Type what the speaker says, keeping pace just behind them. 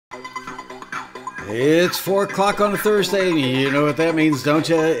It's 4 o'clock on a Thursday, and you know what that means, don't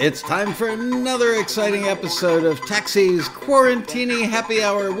you? It's time for another exciting episode of Taxi's Quarantini Happy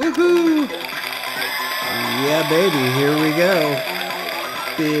Hour. Woohoo! Yeah, baby, here we go.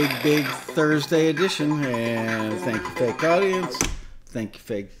 Big Thursday edition. And thank you, fake audience. Thank you,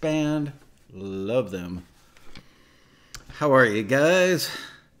 fake band. Love them. How are you guys?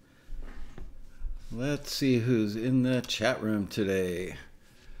 Let's see who's in the chat room today.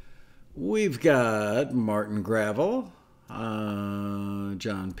 We've got Martin Gravel,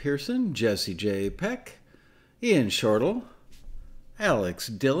 John Pearson, Jesse J. Peck, Ian Shortle, Alex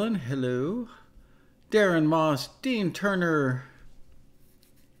Dillon, hello, Darren Moss, Dean Turner.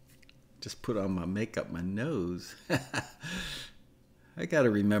 Just put on my makeup, my nose. I got to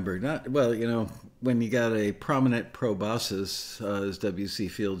remember, when you got a prominent proboscis, as W.C.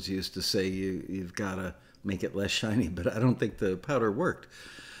 Fields used to say, you've got to make it less shiny, but I don't think the powder worked.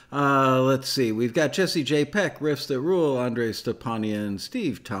 Let's see. We've got Jesse J. Peck, Riffs That Rule, Andre Stepanian,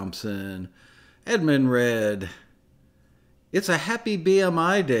 Steve Thompson, Edmund Red. It's a happy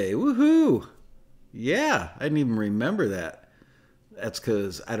BMI day. Woohoo! Yeah, I didn't even remember that. That's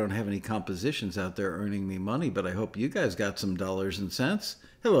because I don't have any compositions out there earning me money, but I hope you guys got some dollars and cents.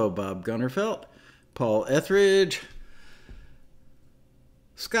 Hello, Bob Gunnerfelt, Paul Etheridge,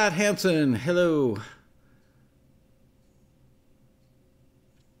 Scott Hansen, hello.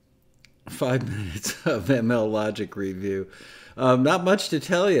 5 minutes of ML Logic review. Not much to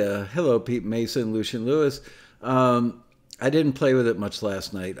tell you. Hello, Pete Mason, Lucian Lewis. I didn't play with it much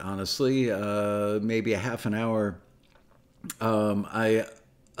last night, honestly. Maybe a half an hour. I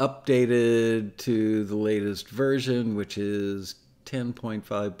updated to the latest version, which is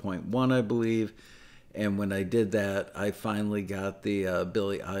 10.5.1, I believe. And when I did that, I finally got the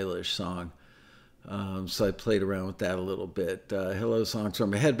Billie Eilish song. So I played around with that a little bit. Hello, songs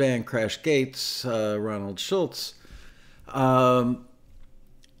from a headband, Crash Gates, Ronald Schultz. You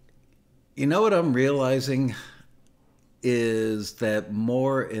know what I'm realizing is that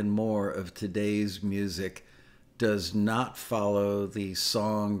more and more of today's music does not follow the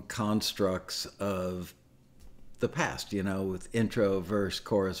song constructs of the past, with intro, verse,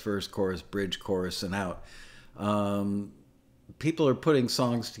 chorus, bridge, chorus, and out. People are putting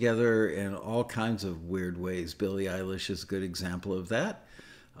songs together in all kinds of weird ways. Billie Eilish is a good example of that.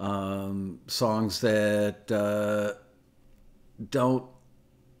 Songs that don't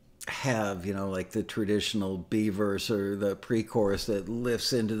have, like the traditional B verse or the pre-chorus that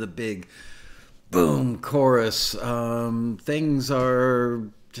lifts into the big boom chorus. Things are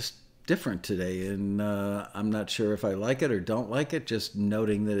just different today, and I'm not sure if I like it or don't like it, just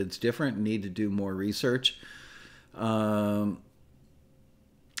noting that it's different, need to do more research.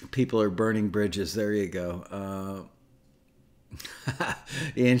 People are burning bridges. There you go.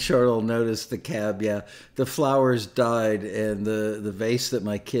 Ian Shortle noticed the cab. Yeah, the flowers died, and the vase that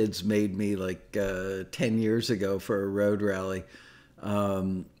my kids made me like 10 years ago for a road rally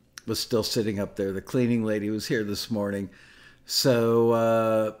was still sitting up there. The cleaning lady was here this morning,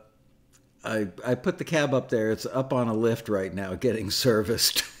 so I put the cab up there. It's up on a lift right now, getting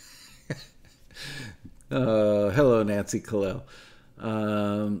serviced. Hello, Nancy Kalel.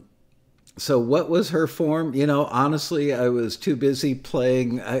 So what was her form? Honestly, I was too busy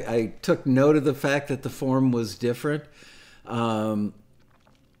playing. I took note of the fact that the form was different, but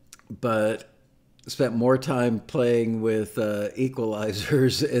spent more time playing with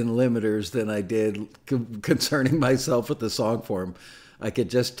equalizers and limiters than I did concerning myself with the song form. I could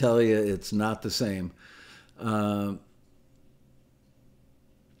just tell you it's not the same.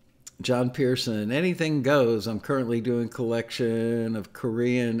 John Pearson, anything goes. I'm currently doing a collection of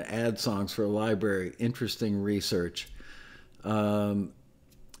Korean ad songs for a library. Interesting research. When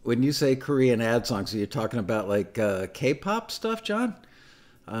you say Korean ad songs, are you talking about like K-pop stuff, John?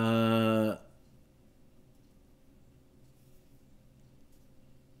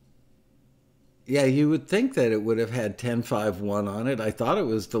 Yeah, you would think that it would have had 10.5.1 on it. I thought it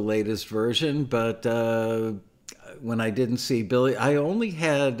was the latest version, but when I didn't see Billy, I only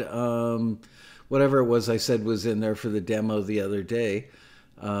had whatever it was I said was in there for the demo the other day.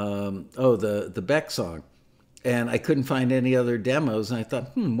 The Beck song. And I couldn't find any other demos, and I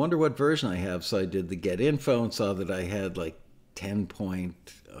thought, wonder what version I have. So I did the get info and saw that I had like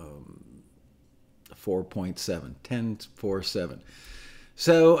 10.4.7.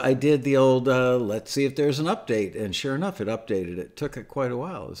 So I did the old, let's see if there's an update. And sure enough, it updated. It took it quite a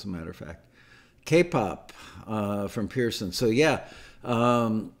while, as a matter of fact. K-pop from Pearson. So yeah,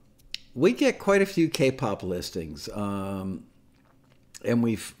 we get quite a few K-pop listings. And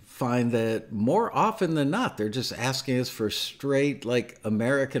we find that more often than not, they're just asking us for straight, like,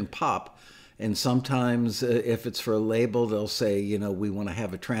 American pop. And sometimes if it's for a label, they'll say, you know, we want to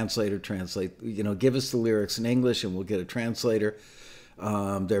have a translator translate, you know, give us the lyrics in English and we'll get a translator.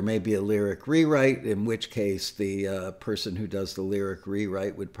 There may be a lyric rewrite, in which case the person who does the lyric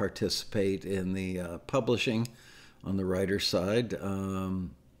rewrite would participate in the publishing on the writer's side.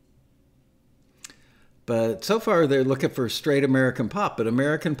 But so far they're looking for straight American pop, but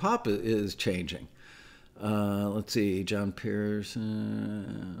American pop is changing. Let's see, John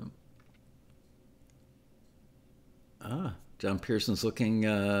Pearson. John Pearson's looking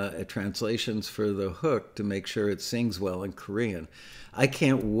at translations for the hook to make sure it sings well in Korean. I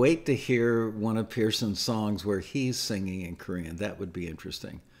can't wait to hear one of Pearson's songs where he's singing in Korean. That would be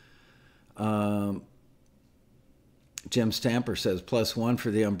interesting. Jim Stamper says, +1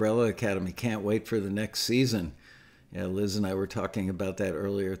 for the Umbrella Academy. Can't wait for the next season. Yeah, Liz and I were talking about that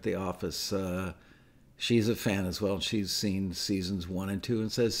earlier at the office. She's a fan as well. She's seen seasons 1 and 2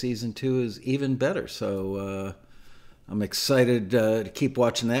 and says season 2 is even better. So I'm excited to keep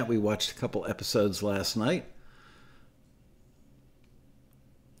watching that. We watched a couple episodes last night.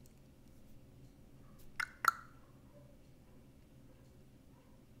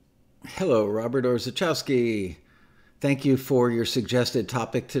 Hello, Robert Orzechowski. Thank you for your suggested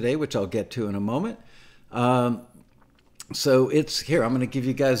topic today, which I'll get to in a moment. So it's here. I'm going to give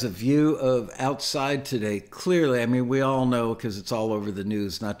you guys a view of outside today. Clearly, I mean, we all know because it's all over the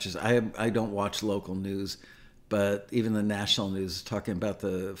news, not just, I don't watch local news, but even the national news is talking about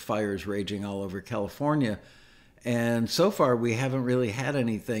the fires raging all over California. And so far, we haven't really had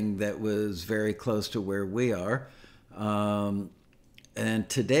anything that was very close to where we are. And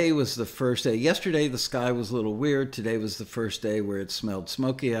today was the first day. Yesterday, the sky was a little weird. Today was the first day where it smelled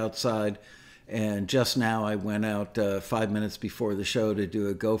smoky outside. And just now, I went out 5 minutes before the show to do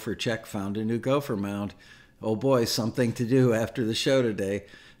a gopher check, found a new gopher mound. Oh boy, something to do after the show today.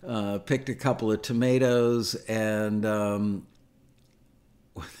 Picked a couple of tomatoes and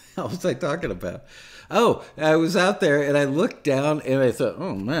what the hell was I talking about? Oh, I was out there and I looked down and I thought,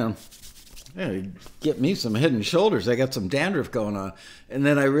 oh man, yeah, get me some head and shoulders. I got some dandruff going on. And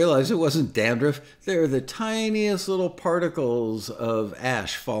then I realized it wasn't dandruff. They're the tiniest little particles of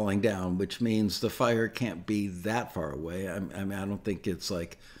ash falling down, which means the fire can't be that far away. I mean, I don't think it's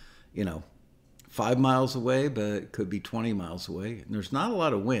like, 5 miles away, but it could be 20 miles away. And there's not a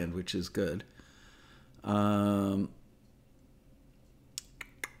lot of wind, which is good.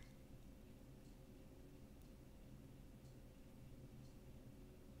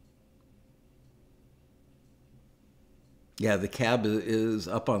 Yeah, the cab is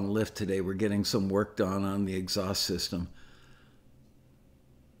up on lift today. We're getting some work done on the exhaust system.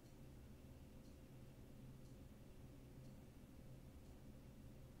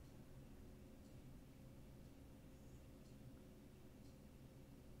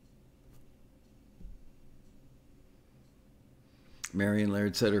 Marion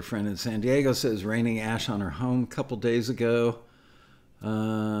Laird said her friend in San Diego says raining ash on her home a couple days ago.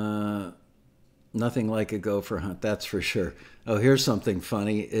 Nothing like a gopher hunt, that's for sure. Oh, here's something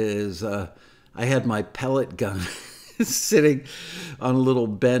funny is I had my pellet gun sitting on a little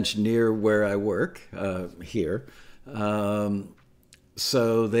bench near where I work here.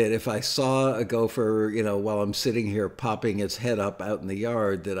 So that if I saw a gopher, while I'm sitting here popping its head up out in the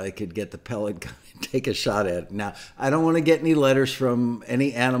yard, that I could get the pellet gun and take a shot at it. Now, I don't want to get any letters from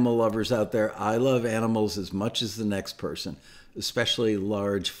any animal lovers out there. I love animals as much as the next person, especially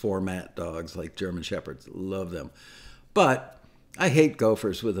large format dogs like German Shepherds. Love them. But I hate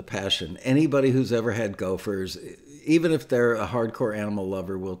gophers with a passion. Anybody who's ever had gophers, even if they're a hardcore animal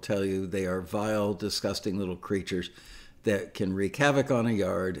lover, will tell you they are vile, disgusting little creatures that can wreak havoc on a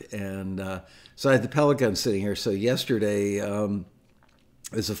yard. And so I had the pellet gun sitting here. So yesterday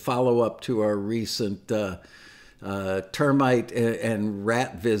is a follow-up to our recent termite and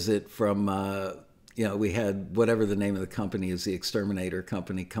rat visit from... we had whatever the name of the company is, the exterminator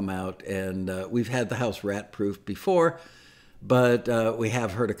company, come out, and we've had the house rat-proof before, but we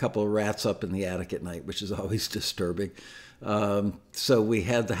have heard a couple of rats up in the attic at night, which is always disturbing. So we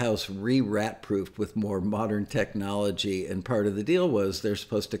had the house re-rat-proofed with more modern technology, and part of the deal was they're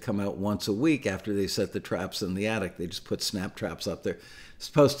supposed to come out once a week after they set the traps in the attic. They just put snap traps up there.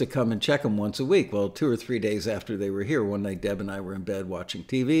 Supposed to come and check them once a week. Well, 2 or 3 days after they were here, one night Deb and I were in bed watching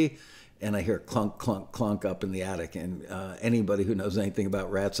TV, and I hear clunk, clunk, clunk up in the attic. And anybody who knows anything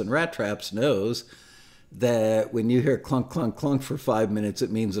about rats and rat traps knows that when you hear clunk, clunk, clunk for 5 minutes,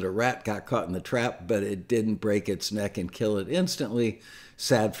 it means that a rat got caught in the trap, but it didn't break its neck and kill it instantly.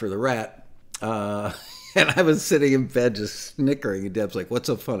 Sad for the rat. And I was sitting in bed just snickering, and Deb's like, what's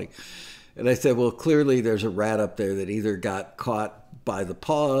so funny? And I said, well, clearly there's a rat up there that either got caught by the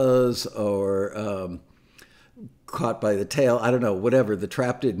paws or caught by the tail. I don't know, whatever. The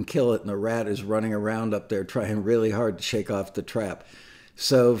trap didn't kill it, and the rat is running around up there trying really hard to shake off the trap.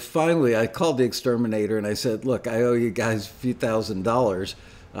 So finally, I called the exterminator and I said, look, I owe you guys a few $1,000s.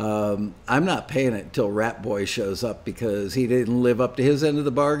 I'm not paying it until Rat Boy shows up because he didn't live up to his end of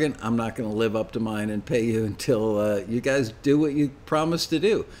the bargain. I'm not going to live up to mine and pay you until you guys do what you promised to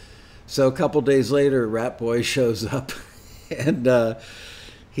do. So a couple days later, Rat Boy shows up and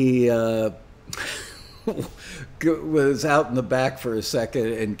he was out in the back for a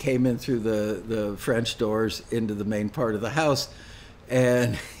second and came in through the French doors into the main part of the house.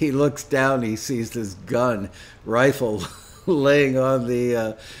 And he looks down, he sees this gun, rifle, laying on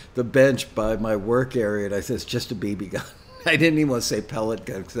the bench by my work area. And I said, it's just a BB gun. I didn't even want to say pellet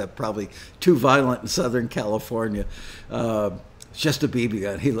gun because that's probably too violent in Southern California. It's just a BB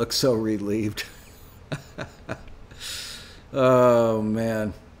gun. He looked so relieved. Oh,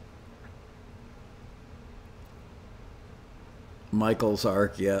 man. Michael's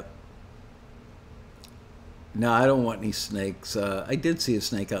Ark, yep. No, I don't want any snakes. I did see a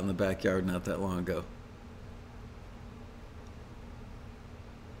snake out in the backyard not that long ago.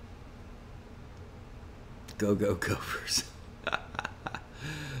 Go, go, Gophers.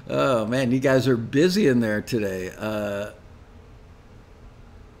 Oh, man, you guys are busy in there today.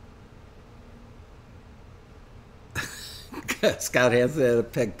 Scott Hansen had a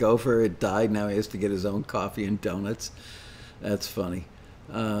pet gopher. It died. Now he has to get his own coffee and donuts. That's funny.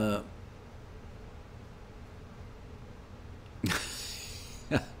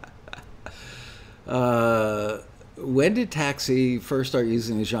 When did Taxi first start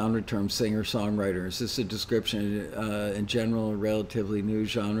using the genre term singer-songwriter? Is this a description in general, a relatively new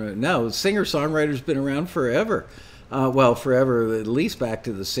genre? No, singer-songwriter's been around forever. Well, forever, at least back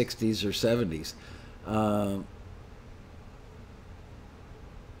to the 60s or 70s.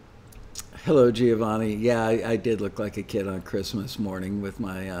 Hello, Giovanni. Yeah, I did look like a kid on Christmas morning with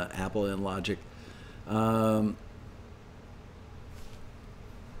my Apple and Logic.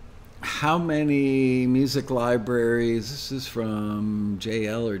 How many music libraries, this is from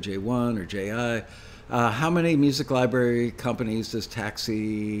JL or J1 or JI, how many music library companies does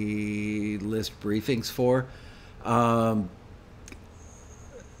Taxi list briefings for? A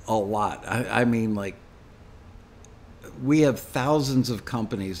lot. I mean, like, we have thousands of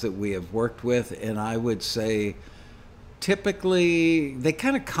companies that we have worked with, and I would say typically they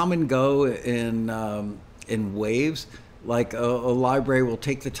kind of come and go in waves. Like a library will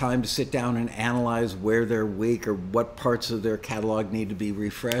take the time to sit down and analyze where they're weak or what parts of their catalog need to be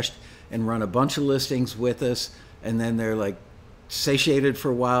refreshed and run a bunch of listings with us, and then they're like satiated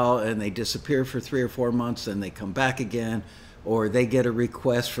for a while and they disappear for 3 or 4 months and they come back again, or they get a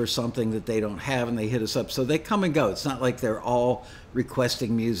request for something that they don't have and they hit us up. So they come and go. It's not like they're all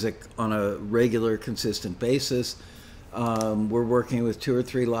requesting music on a regular, consistent basis. We're working with 2 or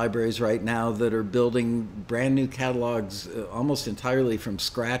 3 libraries right now that are building brand new catalogs almost entirely from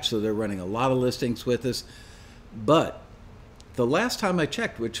scratch, so they're running a lot of listings with us. But the last time I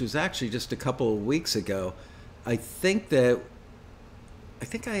checked, which was actually just a couple of weeks ago, I think I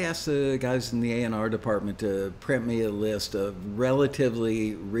asked the guys in the A&R department to print me a list of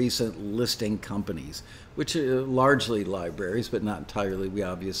relatively recent listing companies, which are largely libraries, but not entirely. We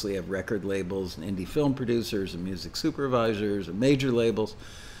obviously have record labels and indie film producers and music supervisors and major labels.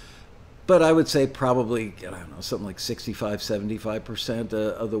 But I would say probably, I don't know, something like 65, 75%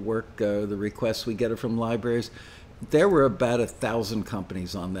 of the work, the requests we get are from libraries. There were about 1,000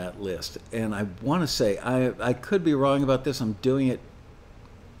 companies on that list. And I want to say, I could be wrong about this. I'm doing it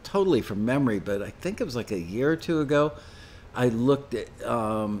totally from memory, but I think it was like a year or 2 ago. I looked at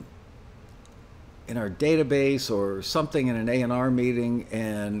in our database or something in an A&R meeting,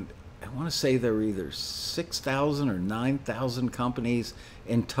 and I want to say there were either 6,000 or 9,000 companies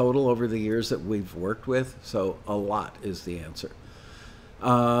in total over the years that we've worked with. So a lot is the answer.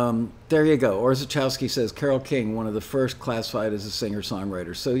 There you go. Orzechowski says Carole King, one of the first classified as a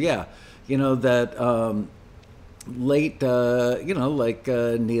singer-songwriter. So yeah, you know that late, you know, like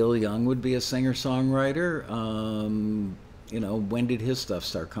Neil Young would be a singer-songwriter. You know, when did his stuff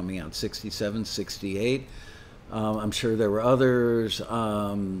start coming out? 67, 68. I'm sure there were others.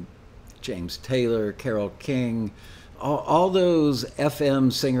 James Taylor, Carole King, all those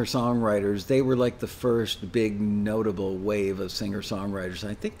FM singer-songwriters, they were like the first big notable wave of singer-songwriters.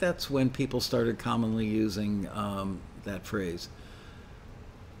 And I think that's when people started commonly using that phrase.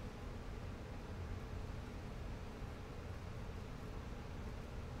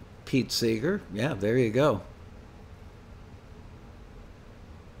 Pete Seeger, yeah, there you go.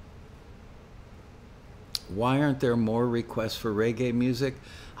 why aren't there more requests for reggae music?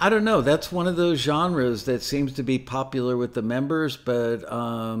 I don't know. That's one of those genres that seems to be popular with the members, but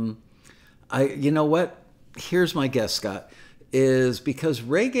you know what? Here's my guess, Scott, is because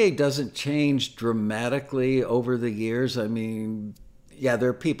reggae doesn't change dramatically over the years. I mean, yeah, there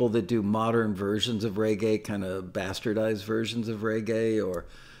are people that do modern versions of reggae, kind of bastardized versions of reggae, or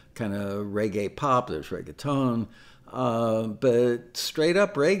kind of reggae pop. There's reggaeton. But straight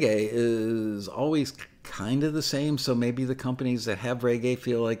up reggae is always kind of the same. So maybe the companies that have reggae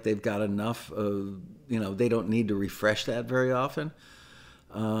feel like they've got enough of, they don't need to refresh that very often.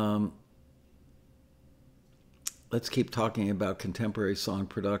 Let's keep talking about contemporary song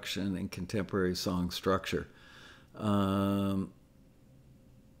production and contemporary song structure. What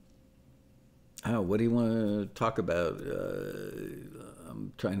do you want to talk about?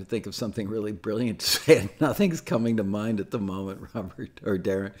 I'm trying to think of something really brilliant to say. Nothing's coming to mind at the moment, Robert or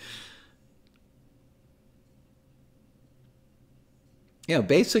Darren.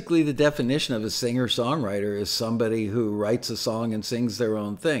 Basically the definition of a singer-songwriter is somebody who writes a song and sings their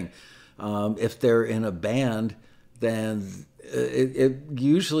own thing. If they're in a band, then it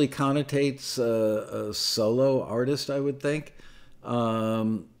usually connotates a solo artist, I would think.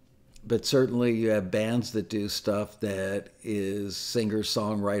 But certainly you have bands that do stuff that is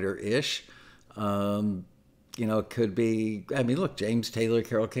singer-songwriter-ish. It could be, look, James Taylor,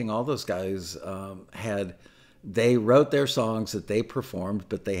 Carole King, all those guys they wrote their songs that they performed,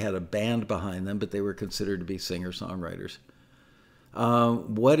 but they had a band behind them, but they were considered to be singer-songwriters.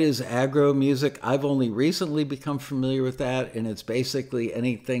 What is aggro music? I've only recently become familiar with that, and it's basically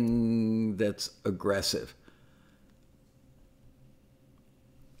anything that's aggressive.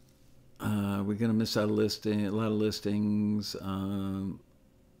 We're going to miss out a lot of listings. Aaron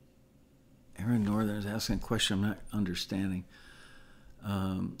Northern is asking a question I'm not understanding.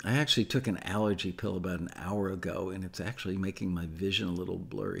 I actually took an allergy pill about an hour ago, and it's actually making my vision a little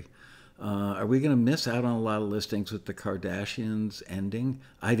blurry. Are we going to miss out on a lot of listings with the Kardashians ending?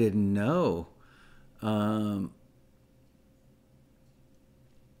 I didn't know that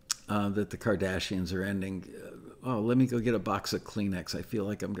the Kardashians are ending. Let me go get a box of Kleenex. I feel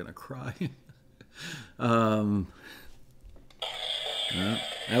like I'm going to cry. No,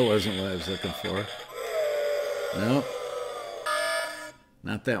 that wasn't what I was looking for. Nope.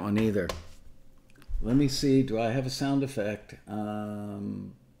 Not that one either. Let me see. Do I have a sound effect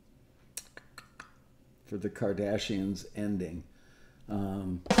for the Kardashians ending? There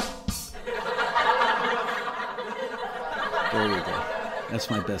you go.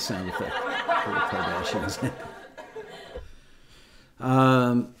 That's my best sound effect for the Kardashians.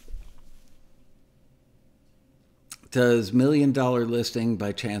 Does $1 Million Listing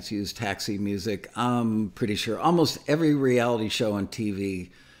by chance use taxi music? I'm pretty sure almost every reality show on TV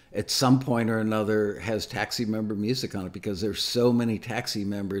at some point or another has taxi member music on it, because there's so many taxi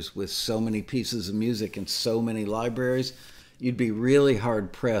members with so many pieces of music and so many libraries. You'd be really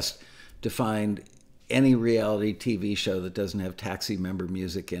hard pressed to find any reality TV show that doesn't have taxi member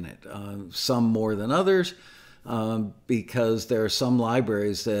music in it. Some more than others, because there are some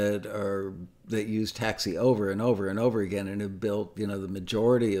libraries that use taxi over and over and over again, and have built, the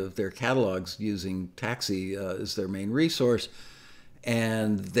majority of their catalogs using taxi as their main resource.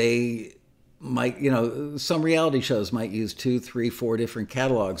 And they might, some reality shows might use 2, 3, 4 different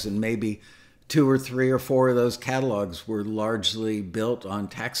catalogs, and maybe 2 or 3 or 4 of those catalogs were largely built on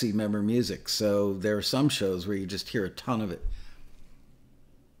taxi member music. So there are some shows where you just hear a ton of it.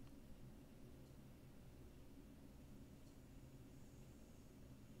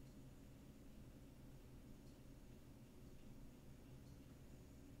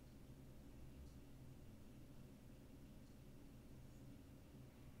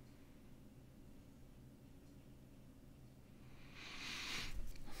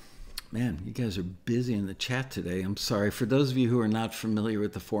 Man, you guys are busy in the chat today. I'm sorry. For those of you who are not familiar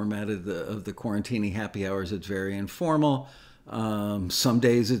with the format of the Quarantini Happy Hours, it's very informal. Some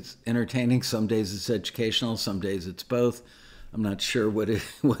days it's entertaining, some days it's educational, some days it's both. I'm not sure what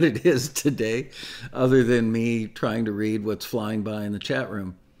it is today, other than me trying to read what's flying by in the chat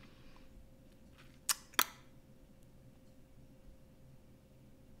room.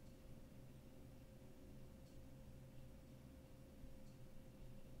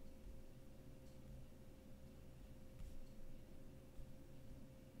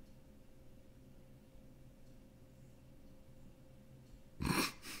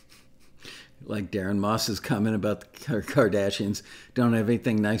 Like Darren Moss's comment about the Kardashians, don't have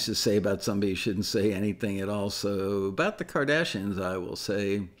anything nice to say about somebody, you shouldn't say anything at all. So about the Kardashians, I will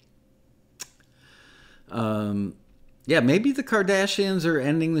say, Yeah, maybe the Kardashians are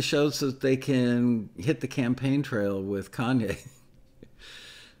ending the show so that they can hit the campaign trail with Kanye.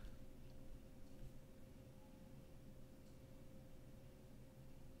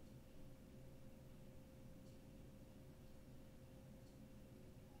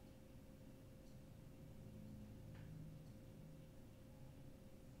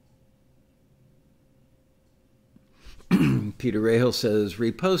 Peter Rahal says,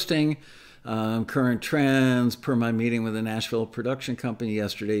 reposting current trends per my meeting with a Nashville production company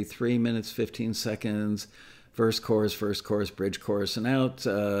yesterday, 3 minutes, 15 seconds, verse, chorus, bridge, chorus, and out.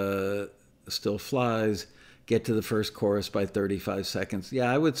 Still flies. Get to the first chorus by 35 seconds.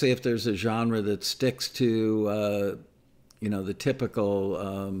 Yeah, I would say if there's a genre that sticks to, the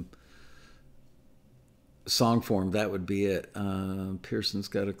typical song form, that would be it. Pearson's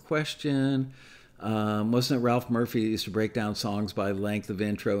got a question. Wasn't it Ralph Murphy that used to break down songs by length of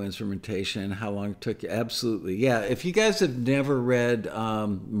intro, instrumentation, how long it took you? Absolutely. Yeah, if you guys have never read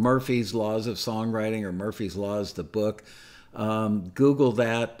Murphy's Laws of Songwriting or Murphy's Laws, the book, Google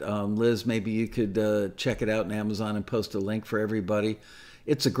that. Liz, maybe you could check it out on Amazon and post a link for everybody.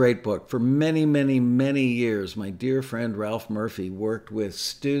 It's a great book. For many, many, many years, my dear friend Ralph Murphy worked with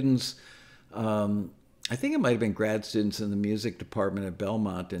students. I think it might have been grad students in the music department at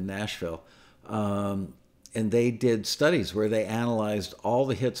Belmont in Nashville. And they did studies where they analyzed all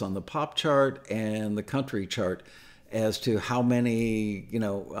the hits on the pop chart and the country chart as to how many,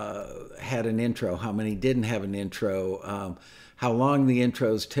 had an intro, how many didn't have an intro, how long the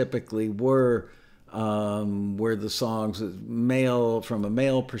intros typically were the songs from a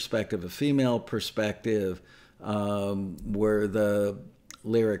male perspective, a female perspective, were the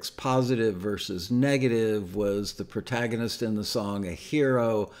lyrics positive versus negative, was the protagonist in the song a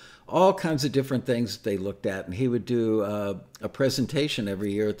hero, all kinds of different things that they looked at. And he would do a presentation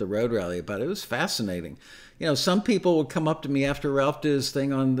every year at the Road Rally about it. It was fascinating. Some people would come up to me after Ralph did his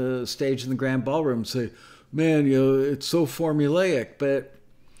thing on the stage in the Grand Ballroom and say, man, it's so formulaic. But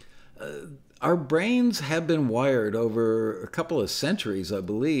our brains have been wired over a couple of centuries, I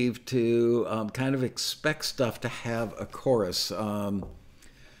believe, to kind of expect stuff to have a chorus. I'm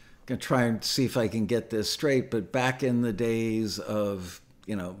going to try and see if I can get this straight, but back in the days of,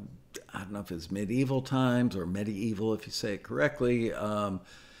 I don't know if it's medieval times or medieval, if you say it correctly,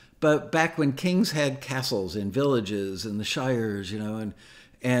 but back when kings had castles in villages in the shires,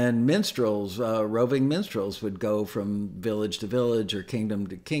 and minstrels, roving minstrels would go from village to village or kingdom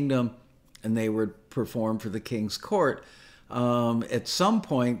to kingdom, and they would perform for the king's court. At some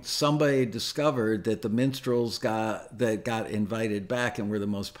point, somebody discovered that the minstrels that got invited back and were the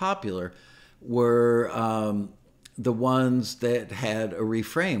most popular were the ones that had a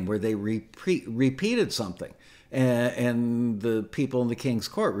refrain where they repeated something. And the people in the king's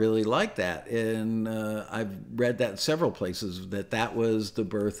court really liked that. And I've read that in several places, that was the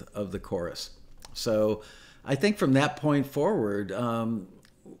birth of the chorus. So I think from that point forward,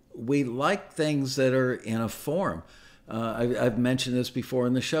 we like things that are in a form. I've mentioned this before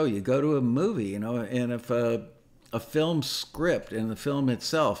in the show. You go to a movie, and if a film script and the film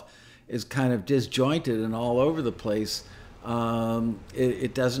itself is kind of disjointed and all over the place,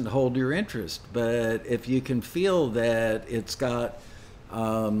 it doesn't hold your interest. But if you can feel that it's got,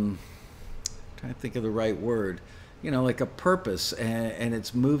 trying to think of the right word, like a purpose, and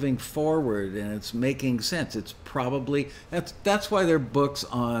it's moving forward and it's making sense, it's probably, that's why there are books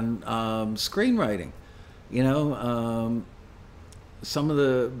on screenwriting. Some of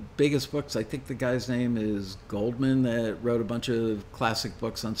the biggest books, I think the guy's name is Goldman, that wrote a bunch of classic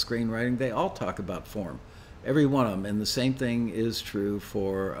books on screenwriting. They all talk about form, every one of them, and the same thing is true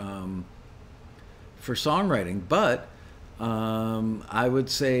for songwriting. But I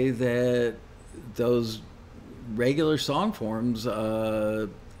would say that those regular song forms, in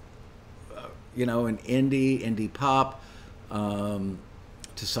indie pop, to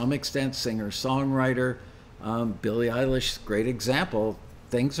some extent, singer-songwriter. Billie Eilish, great example.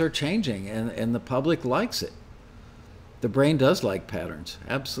 Things are changing, and the public likes it. The brain does like patterns,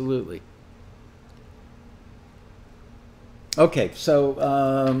 absolutely. Okay,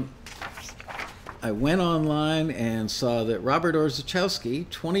 so I went online and saw that Robert Orzechowski,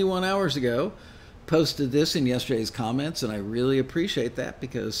 21 hours ago, posted this in yesterday's comments, and I really appreciate that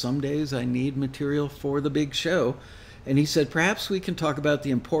because some days I need material for the big show. And he said, perhaps we can talk about the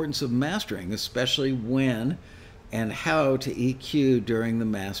importance of mastering, especially when and how to EQ during the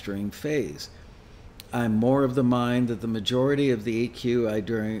mastering phase. I'm more of the mind that the majority of the EQ I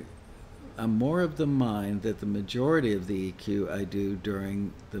do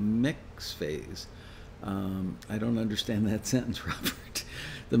during the mix phase. I don't understand that sentence, Robert.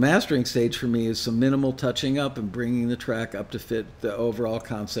 The mastering stage for me is some minimal touching up and bringing the track up to fit the overall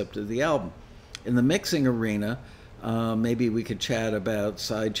concept of the album. In the mixing arena, maybe we could chat about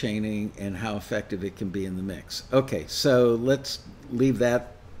side chaining and how effective it can be in the mix. Okay, so let's leave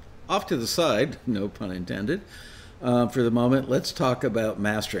that off to the side, no pun intended, for the moment. Let's talk about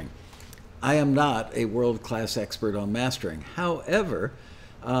mastering. I am not a world-class expert on mastering. However,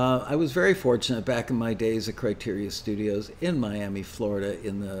 I was very fortunate back in my days at Criteria Studios in Miami, Florida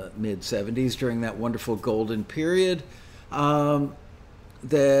in the mid-'70s during that wonderful golden period that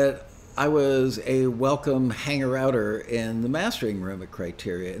I was a welcome hanger-outer in the mastering room at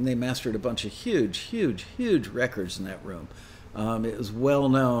Criteria, and they mastered a bunch of huge, huge, huge records in that room. It was well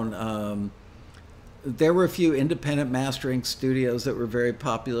known. There were a few independent mastering studios that were very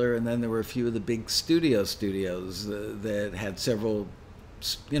popular, and then there were a few of the big studios that had several,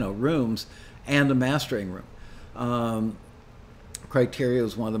 rooms and a mastering room. Criteria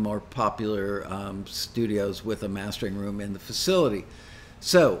was one of the more popular studios with a mastering room in the facility.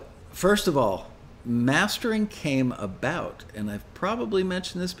 So, first of all, mastering came about, and I've probably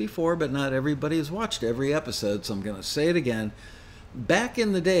mentioned this before, but not everybody has watched every episode, so I'm going to say it again. Back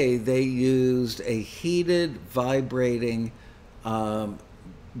in the day, they used a heated, vibrating,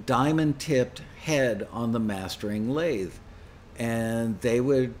 diamond-tipped head on the mastering lathe. And they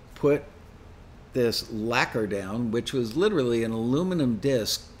would put this lacquer down, which was literally an aluminum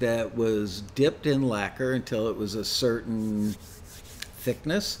disc that was dipped in lacquer until it was a certain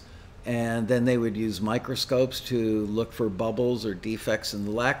thickness. And then they would use microscopes to look for bubbles or defects in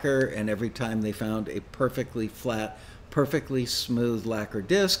the lacquer. And every time they found a perfectly flat, perfectly smooth lacquer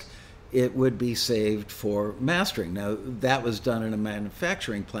disc, it would be saved for mastering. Now, that was done in a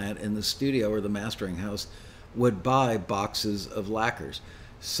manufacturing plant, in the studio or the mastering house would buy boxes of lacquers.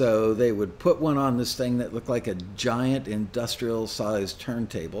 So they would put one on this thing that looked like a giant industrial-sized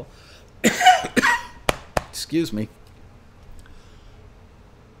turntable. Excuse me.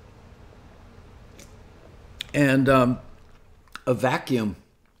 And a vacuum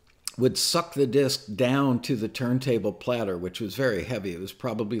would suck the disc down to the turntable platter, which was very heavy. It was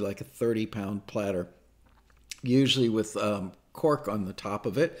probably like a 30-pound platter, usually with cork on the top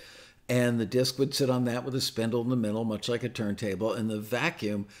of it. And the disc would sit on that with a spindle in the middle, much like a turntable. And the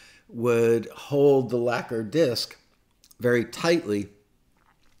vacuum would hold the lacquer disc very tightly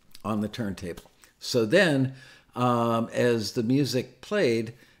on the turntable. So then, as the music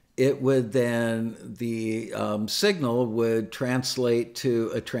played, it would then, the signal would translate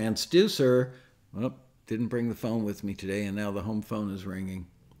to a transducer. Well, didn't bring the phone with me today, and now the home phone is ringing.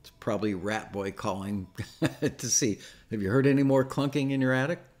 It's probably Rat Boy calling to see, have you heard any more clunking in your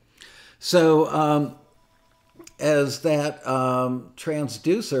attic? So as that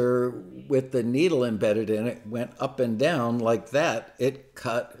transducer with the needle embedded in it went up and down like that, it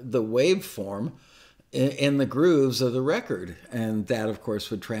cut the waveform in the grooves of the record. And that, of course,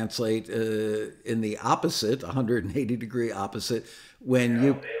 would translate in the opposite, 180-degree opposite, when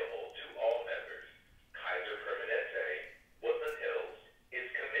you...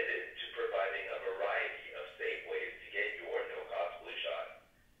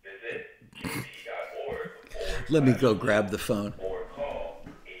 Let me go grab the phone. Or call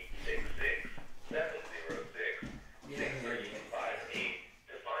 866-706-6358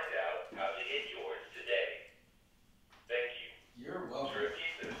 to find out how to get yours today. Thank you. You're welcome. To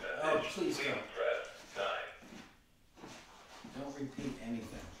repeat this message, please press 9. Don't repeat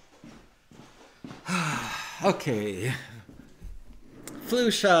anything. Okay.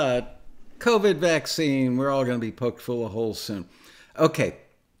 Flu shot, COVID vaccine, we're all going to be poked full of holes soon. Okay.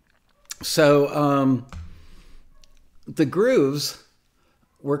 So, the grooves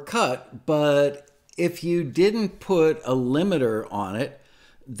were cut, but if you didn't put a limiter on it,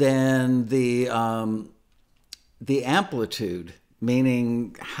 then the amplitude,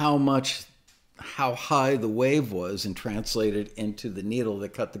 meaning how high the wave was and translated into the needle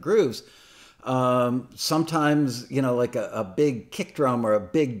that cut the grooves, sometimes, like a big kick drum or a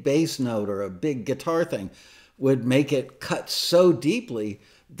big bass note or a big guitar thing would make it cut so deeply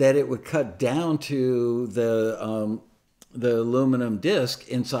that it would cut down to the aluminum disc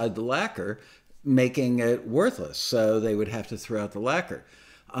inside the lacquer, making it worthless. So they would have to throw out the lacquer.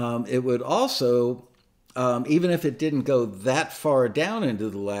 It would also, even if it didn't go that far down into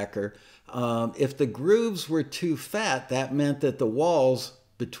the lacquer, if the grooves were too fat, that meant that the walls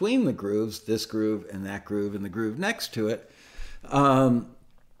between the grooves, this groove and that groove and the groove next to it,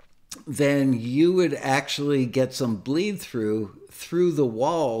 then you would actually get some bleed through the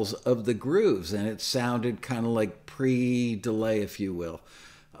walls of the grooves, and it sounded kind of like pre-delay, if you will.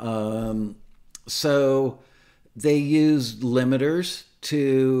 So they used limiters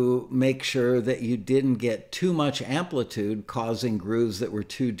to make sure that you didn't get too much amplitude, causing grooves that were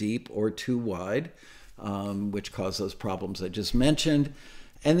too deep or too wide, which caused those problems I just mentioned.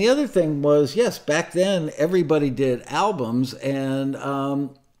 And the other thing was, yes, back then everybody did albums, and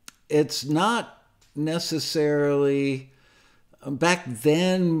it's not necessarily... Back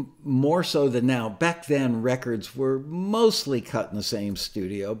then, more so than now, back then records were mostly cut in the same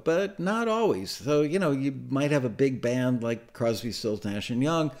studio, but not always. So, you know, you might have a big band like Crosby, Stills, Nash &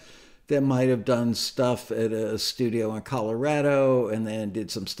 Young that might have done stuff at a studio in Colorado and then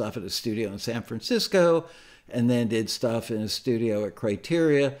did some stuff at a studio in San Francisco and then did stuff in a studio at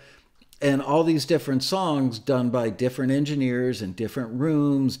Criteria. And all these different songs done by different engineers in different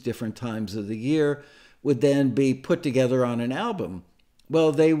rooms, different times of the year, would then be put together on an album.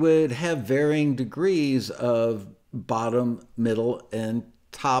 Well, they would have varying degrees of bottom, middle, and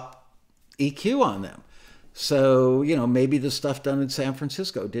top EQ on them. So, you know, maybe the stuff done in San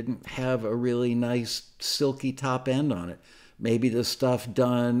Francisco didn't have a really nice silky top end on it. Maybe the stuff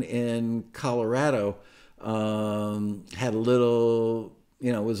done in Colorado had a little,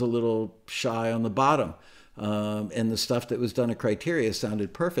 you know, was a little shy on the bottom. And the stuff that was done at Criteria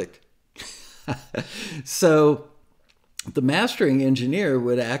sounded perfect. So the mastering engineer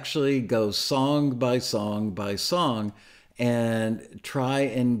would actually go song by song by song and try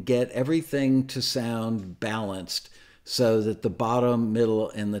and get everything to sound balanced so that the bottom, middle,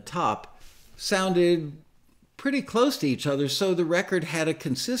 and the top sounded pretty close to each other, so the record had a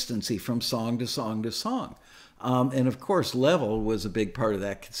consistency from song to song to song. And of course, level was a big part of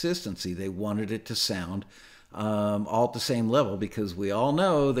that consistency. They wanted it to sound all at the same level, because we all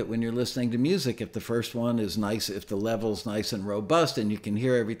know that when you're listening to music, if the first one is nice, if the level's nice and robust and you can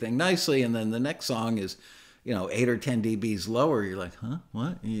hear everything nicely, and then the next song is, you know, 8 or 10 dBs lower, you're like, huh,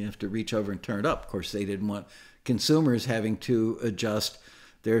 what? And you have to reach over and turn it up. Of course, they didn't want consumers having to adjust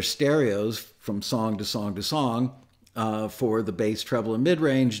their stereos from song to song to song for the bass, treble, and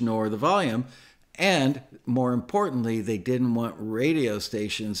mid-range, nor the volume. And more importantly, they didn't want radio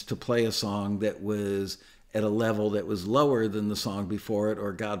stations to play a song that was at a level that was lower than the song before it,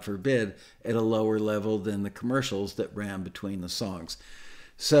 or God forbid, at a lower level than the commercials that ran between the songs.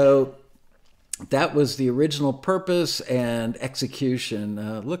 So that was the original purpose and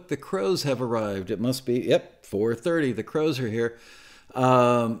execution. Look, the crows have arrived. It must be, yep, 4:30. The crows are here.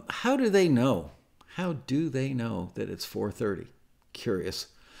 How do they know? How do they know that it's 4:30? Curious.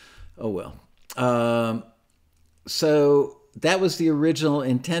 Oh, well. So that was the original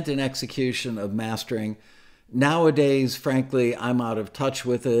intent and execution of mastering. Nowadays, frankly, I'm out of touch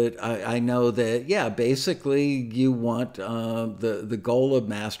with it. I know that, yeah, basically you want, the goal of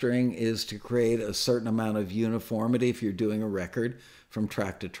mastering is to create a certain amount of uniformity if you're doing a record from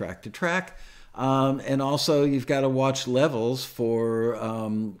track to track to track. And also you've got to watch levels for,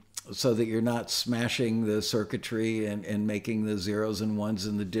 so that you're not smashing the circuitry and making the zeros and ones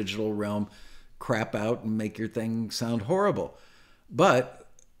in the digital realm crap out and make your thing sound horrible. But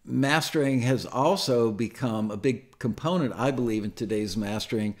mastering has also become a big component, I believe, in today's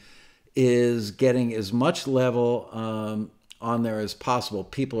mastering, is getting as much level on there as possible.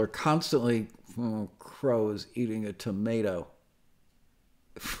 People are constantly, crow is eating a tomato.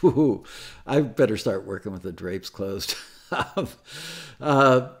 Ooh, I better start working with the drapes closed.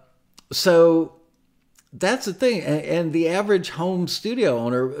 So that's the thing. And the average home studio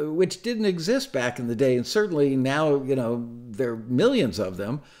owner, which didn't exist back in the day, and certainly now, you know, there are millions of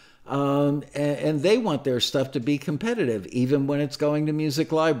them, and they want their stuff to be competitive, even when it's going to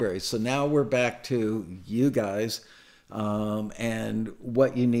music libraries. So now we're back to you guys and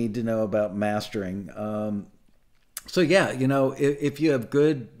what you need to know about mastering. So yeah, you know, if you have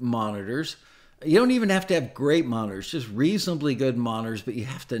good monitors, you don't even have to have great monitors, just reasonably good monitors, but you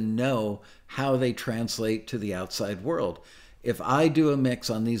have to know how they translate to the outside world. If I do a mix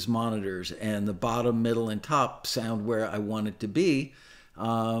on these monitors and the bottom, middle, and top sound where I want it to be,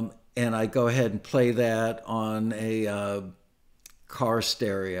 and I go ahead and play that on a car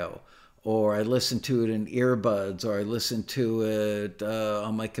stereo, or I listen to it in earbuds, or I listen to it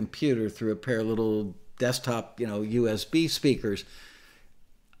on my computer through a pair of little desktop, you know, USB speakers,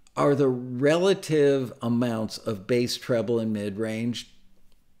 are the relative amounts of bass, treble, and mid-range,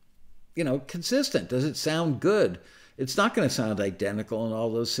 you know, consistent? Does it sound good? It's not going to sound identical in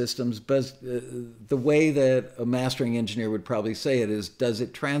all those systems, but the way that a mastering engineer would probably say it is, does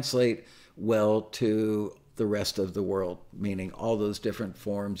it translate well to the rest of the world, meaning all those different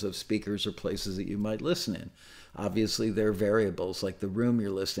forms of speakers or places that you might listen in? Obviously, there are variables, like the room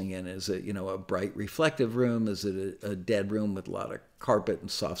you're listening in. Is it, you know, a bright reflective room? Is it a dead room with a lot of carpet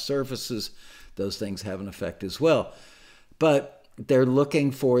and soft surfaces? Those things have an effect as well. But they're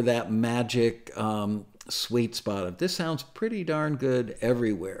looking for that magic sweet spot of this sounds pretty darn good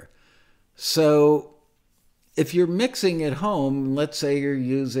everywhere. So if you're mixing at home, let's say you're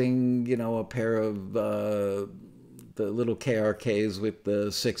using, a pair of the little KRKs with the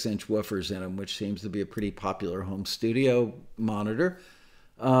 6-inch woofers in them, which seems to be a pretty popular home studio monitor.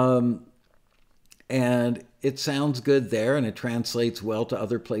 And it sounds good there, and it translates well to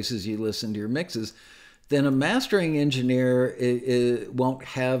other places you listen to your mixes. Then a mastering engineer it won't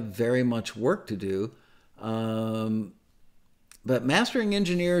have very much work to do. But mastering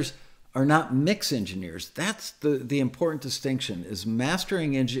engineers are not mix engineers. That's the important distinction. Is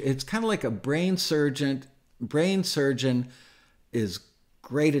mastering engineer? It's kind of like a brain surgeon. Brain surgeon is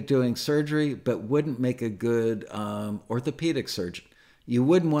great at doing surgery, but wouldn't make a good orthopedic surgeon. You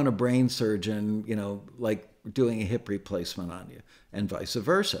wouldn't want a brain surgeon, like doing a hip replacement on you, and vice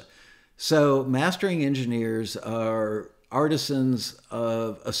versa. So mastering engineers are artisans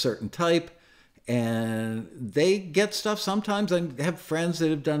of a certain type, and they get stuff sometimes. I have friends that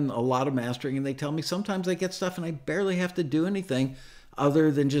have done a lot of mastering, and they tell me sometimes I get stuff and I barely have to do anything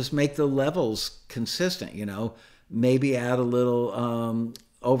other than just make the levels consistent, maybe add a little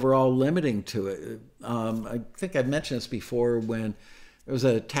overall limiting to it. I think I've mentioned this before when there was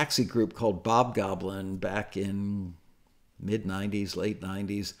a taxi group called Bob Goblin back in mid-90s, late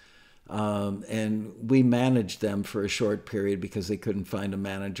 90s. And we managed them for a short period because they couldn't find a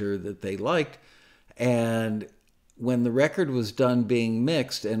manager that they liked. And when the record was done being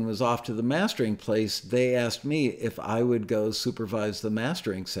mixed and was off to the mastering place, they asked me if I would go supervise the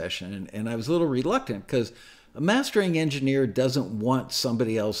mastering session. And I was a little reluctant because a mastering engineer doesn't want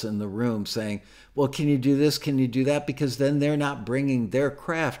somebody else in the room saying, well, can you do this? Can you do that? Because then they're not bringing their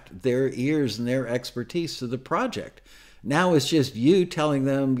craft, their ears, and their expertise to the project. Now it's just you telling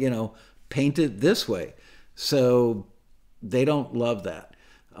them, paint it this way. So they don't love that.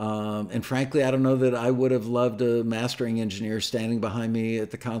 And frankly, I don't know that I would have loved a mastering engineer standing behind me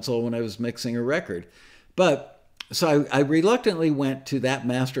at the console when I was mixing a record. But so I reluctantly went to that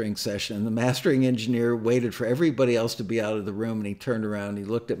mastering session. The mastering engineer waited for everybody else to be out of the room, and he turned around, he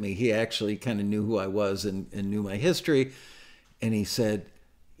looked at me. He actually kind of knew who I was and knew my history. And he said,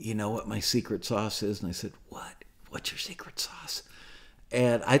 you know what my secret sauce is? And I said, what? What's your secret sauce?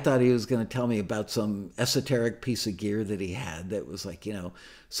 And I thought he was going to tell me about some esoteric piece of gear that he had that was like,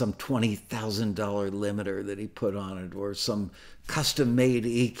 some $20,000 limiter that he put on it, or some custom-made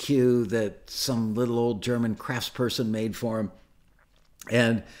EQ that some little old German craftsperson made for him.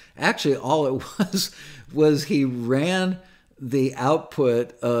 And actually all it was he ran the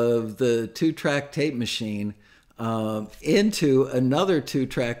output of the 2-track tape machine into another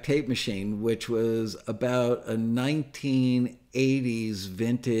 2-track tape machine, which was about a 1980s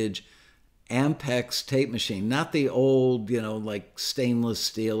vintage Ampex tape machine, not the old, like stainless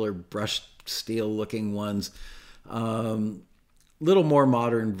steel or brushed steel looking ones, little more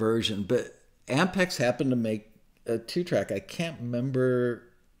modern version. But Ampex happened to make a 2-track. I can't remember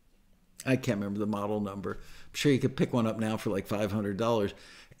the model number. I'm sure you could pick one up now for like $500.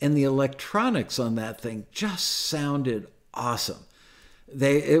 And the electronics on that thing just sounded awesome.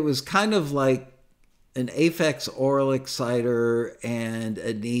 It was kind of like an Aphex oral exciter and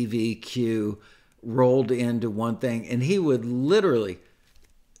an EVQ rolled into one thing. And he would literally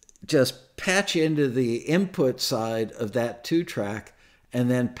just patch into the input side of that 2-track and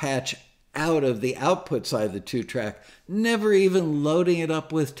then patch out of the output side of the 2-track, never even loading it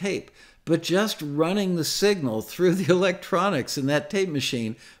up with tape. But just running the signal through the electronics in that tape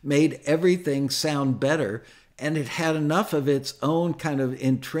machine made everything sound better. And it had enough of its own kind of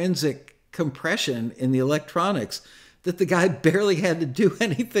intrinsic compression in the electronics that the guy barely had to do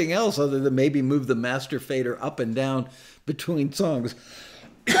anything else other than maybe move the master fader up and down between songs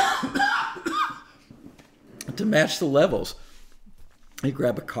to match the levels. You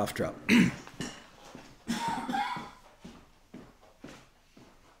grab a cough drop.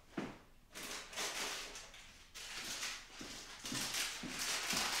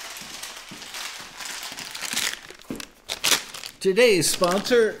 Today's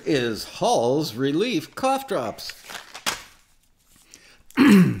sponsor is Hall's Relief Cough Drops.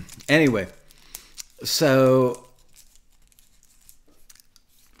 Anyway, so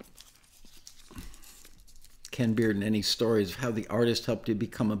Ken Bearden, any stories of how the artist helped you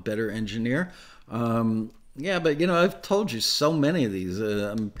become a better engineer? Yeah, but I've told you so many of these.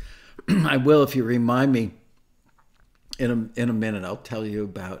 I will if you remind me in a minute. I'll tell you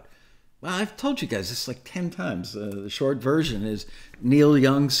about. Well, I've told you guys this like 10 times. The short version is Neil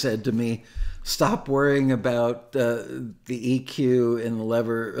Young said to me, Stop worrying about the EQ and the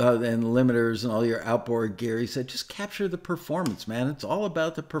lever and limiters and all your outboard gear. He said, just capture the performance, man. It's all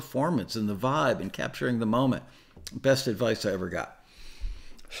about the performance and the vibe and capturing the moment. Best advice I ever got.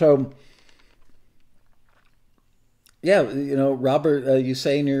 So, yeah, you know, Robert, you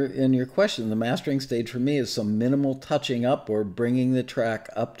say in your question, the mastering stage for me is some minimal touching up or bringing the track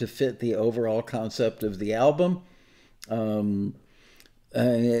up to fit the overall concept of the album. Um,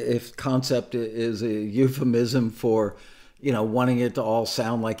 and if concept is a euphemism for, you know, wanting it to all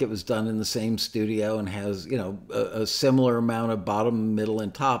sound like it was done in the same studio and has, you know, a similar amount of bottom, middle,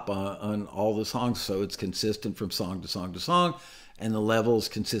 and top on all the songs, so it's consistent from song to song to song, and the levels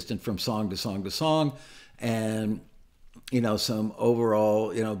consistent from song to song to song, and you know, some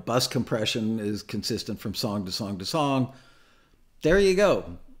overall, you know, bus compression is consistent from song to song to song. There you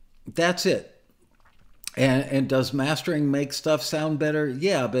go. That's it. And does mastering make stuff sound better?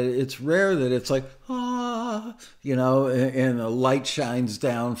 Yeah, but it's rare that it's like, ah, you know, and a light shines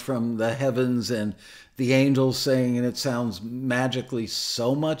down from the heavens and the angels sing and it sounds magically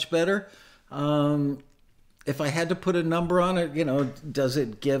so much better. If I had to put a number on it, you know, does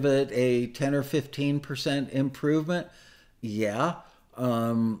it give it a 10 or 15% improvement? Yeah.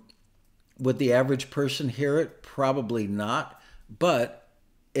 Would the average person hear it? Probably not. But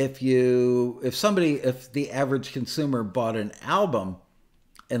if the average consumer bought an album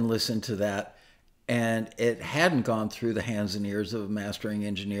and listened to that and it hadn't gone through the hands and ears of a mastering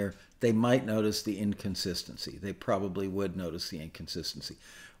engineer, they might notice the inconsistency. They probably would notice the inconsistency.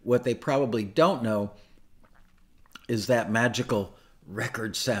 What they probably don't know is that magical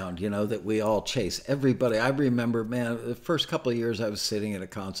record sound, you know, that we all chase. Everybody, I remember, man, the first couple of years I was sitting at a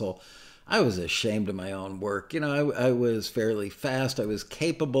console, I was ashamed of my own work. You know, I was fairly fast, I was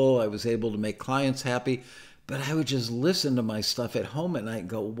capable, I was able to make clients happy, but I would just listen to my stuff at home at night and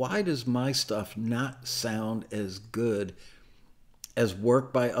go, why does my stuff not sound as good as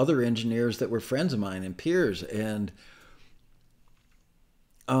work by other engineers that were friends of mine and peers? And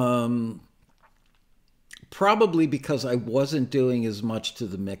probably because I wasn't doing as much to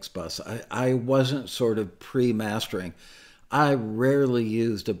the mix bus. I wasn't sort of pre-mastering. I rarely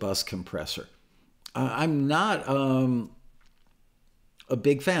used a bus compressor. I'm not a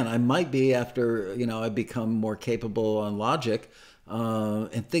big fan. I might be after, you know, I become more capable on Logic,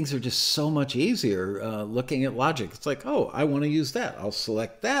 and things are just so much easier looking at Logic. It's like, oh, I want to use that. I'll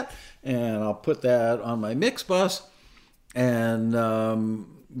select that, and I'll put that on my mix bus, and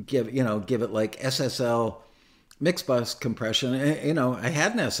give it like SSL mix bus compression. You know, I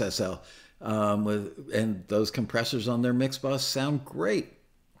had an SSL and those compressors on their mix bus sound great.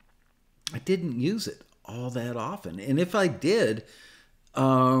 I didn't use it all that often, and if I did,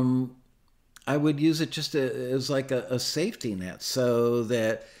 I would use it just as like a safety net, so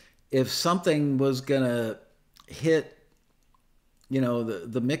that if something was gonna hit, you know,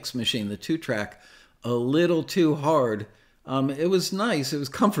 the mix machine, the 2-track, a little too hard, it was nice, it was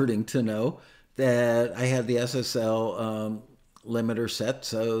comforting to know that I had the SSL limiter set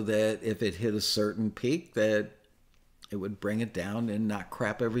so that if it hit a certain peak, that it would bring it down and not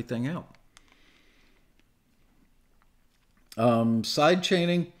crap everything out. Side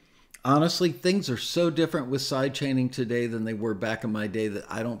chaining, honestly, things are so different with side chaining today than they were back in my day that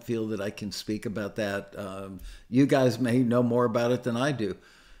I don't feel that I can speak about that. You guys may know more about it than I do.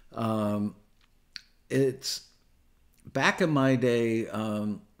 It's back in my day,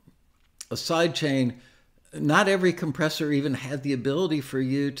 a side chain, not every compressor even had the ability for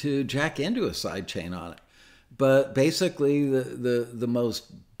you to jack into a side chain on it. But basically, the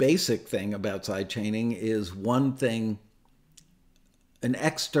most basic thing about side chaining is one thing: an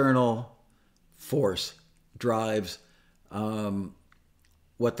external force drives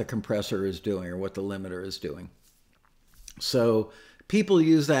what the compressor is doing or what the limiter is doing. So people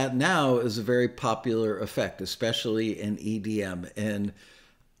use that now as a very popular effect, especially in EDM, and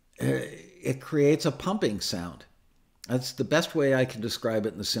it creates a pumping sound. That's the best way I can describe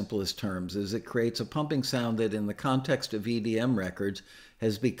it in the simplest terms, is it creates a pumping sound that in the context of EDM records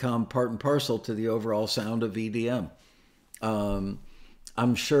has become part and parcel to the overall sound of EDM.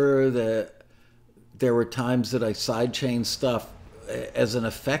 I'm sure that there were times that I sidechained stuff as an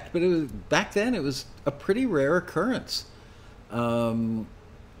effect, but back then it was a pretty rare occurrence. Got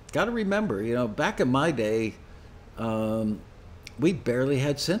to remember, you know, back in my day, we barely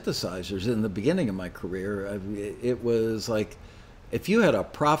had synthesizers in the beginning of my career. It was like, if you had a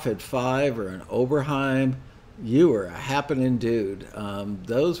Prophet 5 or an Oberheim, you were a happening dude.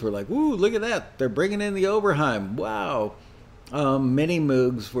 Those were like, woo, look at that. They're bringing in the Oberheim. Wow. Mini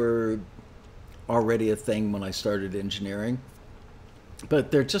Moogs were already a thing when I started engineering.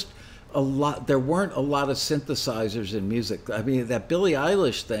 But they're just, there weren't a lot of synthesizers in music. I mean, that Billie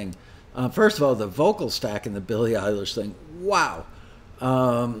Eilish thing. First of all, the vocal stack in the Billie Eilish thing. Wow.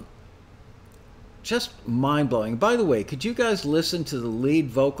 Um, just mind blowing. By the way, could you guys listen to the lead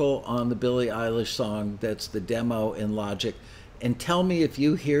vocal on the Billie Eilish song that's the demo in Logic and tell me if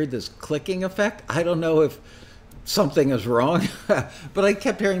you hear this clicking effect? I don't know if something is wrong, but I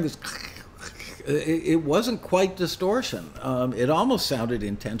kept hearing this. It wasn't quite distortion. It almost sounded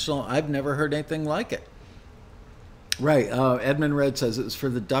intentional. I've never heard anything like it. Right. Edmund Red says it's for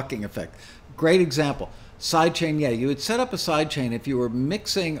the ducking effect. Great example. Sidechain, yeah, you would set up a sidechain if you were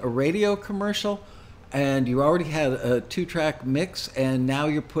mixing a radio commercial and you already had a 2-track mix, and now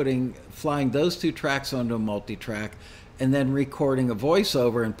you're flying those 2 tracks onto a multi-track and then recording a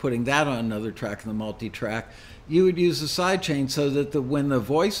voiceover and putting that on another track in the multi-track. You would use the sidechain so that when the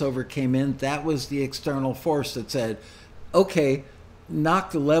voiceover came in, that was the external force that said, okay,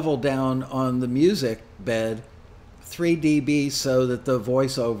 knock the level down on the music bed 3 dB so that the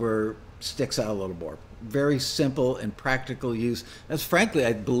voiceover sticks out a little more. Very simple and practical use. That's frankly,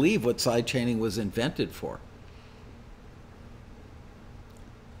 I believe, what sidechaining was invented for.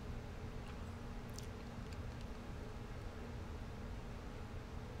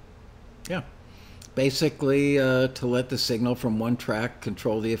 Yeah. Basically, to let the signal from one track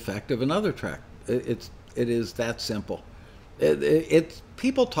control the effect of another track. It is that simple.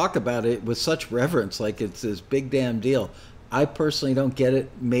 People talk about it with such reverence, like it's this big damn deal. I personally don't get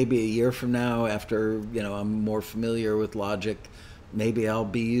it. Maybe a year from now, after I'm more familiar with Logic, maybe I'll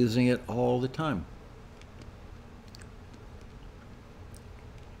be using it all the time.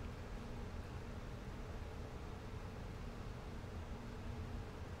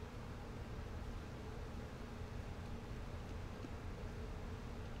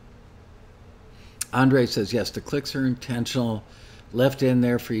 Andre says, yes, the clicks are intentional, left in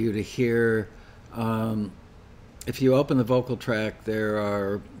there for you to hear. If you open the vocal track, there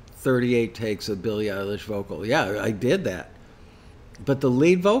are 38 takes of Billie Eilish vocal. Yeah, I did that. But the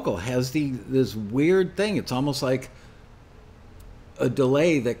lead vocal has this weird thing. It's almost like a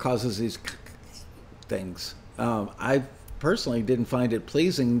delay that causes these things. I personally didn't find it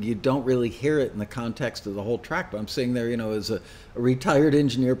pleasing. You don't really hear it in the context of the whole track. But I'm sitting there, as a retired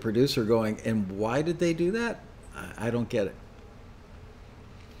engineer producer going, and why did they do that? I don't get it.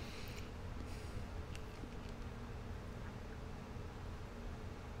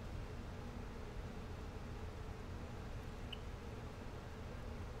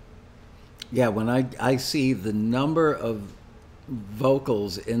 Yeah, when I see the number of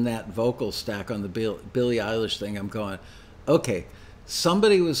vocals in that vocal stack on the Billie Eilish thing, I'm going, okay,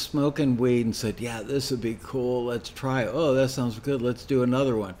 somebody was smoking weed and said, yeah, this would be cool. Let's try it. Oh, that sounds good. Let's do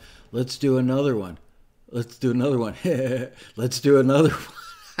another one. Let's do another one. Let's do another one. Let's do another one.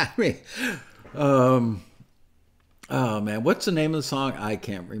 I mean, um, oh man, what's the name of the song? I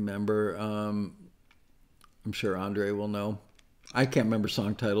can't remember. I'm sure Andre will know. I can't remember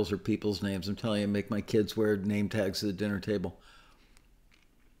song titles or people's names. I'm telling you, make my kids wear name tags at the dinner table.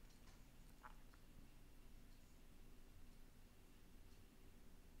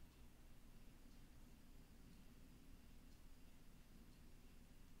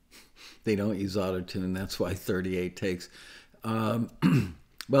 They don't use auto-tune. That's why 38 takes.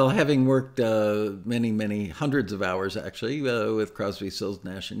 Well, having worked many, many hundreds of hours, actually, with Crosby, Stills,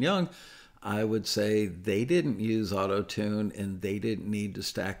 Nash & Young, I would say they didn't use auto-tune and they didn't need to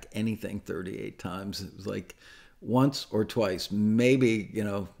stack anything 38 times. It was like once or twice. Maybe,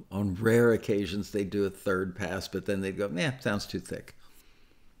 on rare occasions they'd do a third pass, but then they'd go, nah, sounds too thick.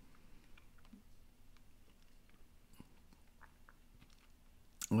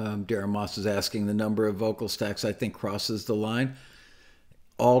 Darren Moss is asking the number of vocal stacks I think crosses the line.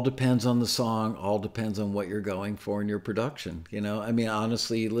 All depends on the song, all depends on what you're going for in your production. I mean,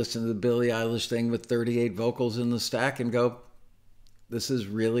 honestly, you listen to the Billie Eilish thing with 38 vocals in the stack and go, this is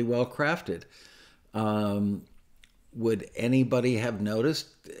really well crafted. Would anybody have noticed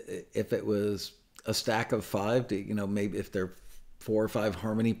if it was a stack of 5? Maybe if there are 4 or 5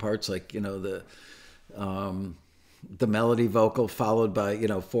 harmony parts, like the melody vocal followed by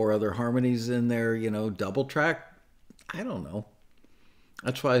 4 other harmonies in there, double track. I don't know.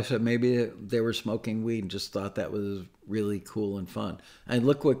 That's why I said maybe they were smoking weed and just thought that was really cool and fun. And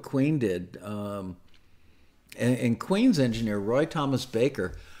look what Queen did. And Queen's engineer, Roy Thomas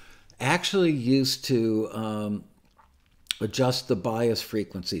Baker, actually used to adjust the bias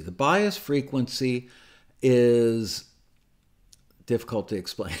frequency. The bias frequency is difficult to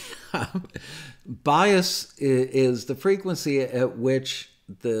explain. Bias is the frequency at which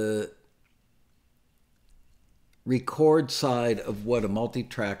the record side of what a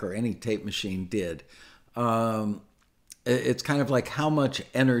multi-track or any tape machine did. It's kind of like how much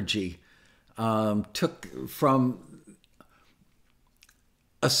energy took from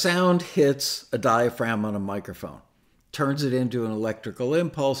a sound hits a diaphragm on a microphone, turns it into an electrical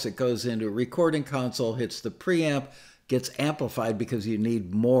impulse, it goes into a recording console, hits the preamp, gets amplified because you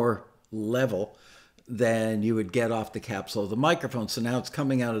need more level than you would get off the capsule of the microphone. So now it's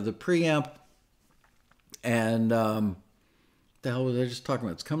coming out of the preamp, and the hell was I just talking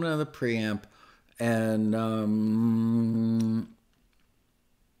about? It's coming out of the preamp, and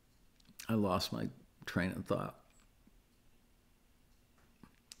I lost my train of thought.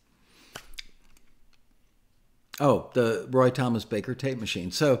 Oh, the Roy Thomas Baker tape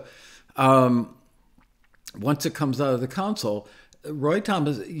machine. So once it comes out of the console, Roy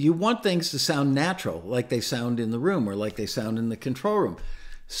Thomas, you want things to sound natural, like they sound in the room or like they sound in the control room.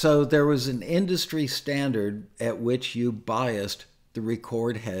 So there was an industry standard at which you biased the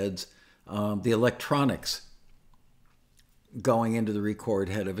record heads, the electronics going into the record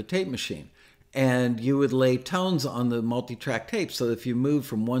head of a tape machine. And you would lay tones on the multi-track tape, so if you moved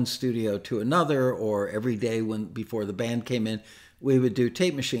from one studio to another, or every day before the band came in, we would do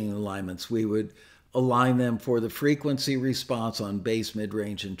tape machine alignments. We would align them for the frequency response on bass,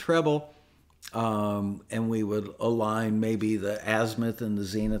 mid-range, and treble. And we would align maybe the azimuth and the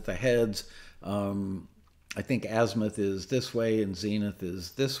zenith, the heads. I think azimuth is this way and zenith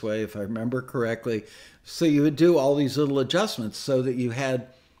is this way, if I remember correctly. So you would do all these little adjustments so that you had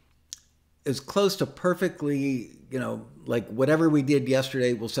as close to perfectly, like whatever we did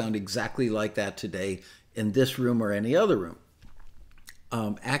yesterday will sound exactly like that today in this room or any other room.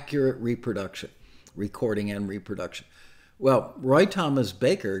 Accurate reproduction, recording and reproduction. Well, Roy Thomas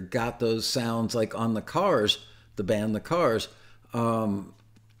Baker got those sounds like on the Cars, the band The Cars.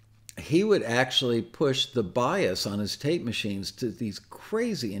 He would actually push the bias on his tape machines to these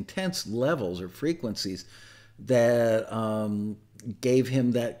crazy intense levels or frequencies that gave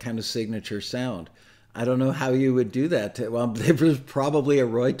him that kind of signature sound. I don't know how you would do that. Well, there was probably a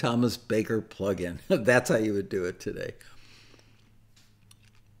Roy Thomas Baker plugin. That's how you would do it today.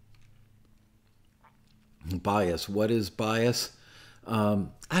 Bias. What is bias? I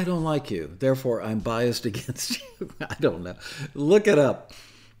don't like you, therefore I'm biased against you. I don't know. Look it up.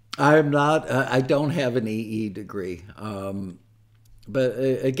 I'm not. I don't have an EE degree. But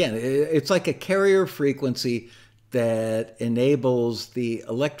again, it's like a carrier frequency that enables the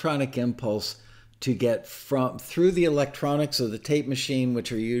electronic impulse to get through the electronics of the tape machine,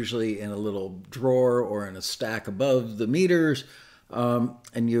 which are usually in a little drawer or in a stack above the meters,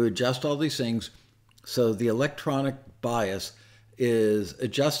 and you adjust all these things so the electronic bias is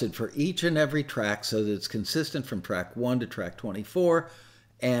adjusted for each and every track so that it's consistent from track 1 to track 24,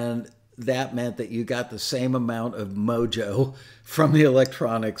 and that meant that you got the same amount of mojo from the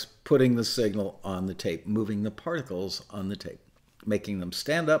electronics putting the signal on the tape, moving the particles on the tape, making them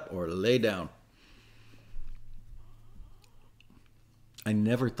stand up or lay down. I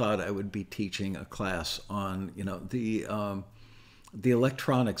never thought I would be teaching a class on, the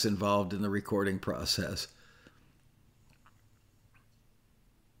electronics involved in the recording process.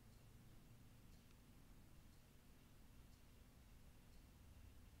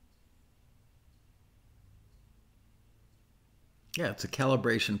 Yeah, it's a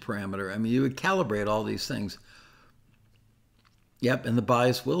calibration parameter. I mean, you would calibrate all these things. Yep, and the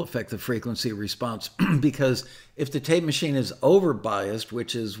bias will affect the frequency response because if the tape machine is over biased,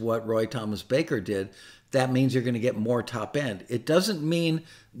 which is what Roy Thomas Baker did, that means you're going to get more top end. It doesn't mean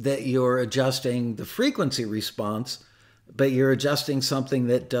that you're adjusting the frequency response, but you're adjusting something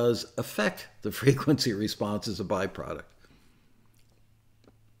that does affect the frequency response as a byproduct.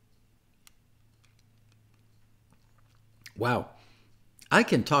 Wow. I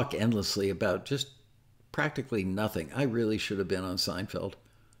can talk endlessly about just practically nothing. I really should have been on Seinfeld.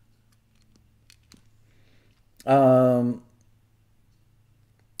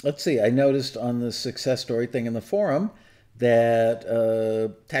 Let's see. I noticed on the success story thing in the forum that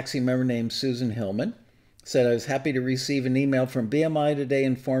a taxi member named Susan Hillman said, I was happy to receive an email from BMI today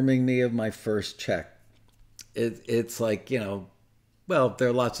informing me of my first check. It's like, well, there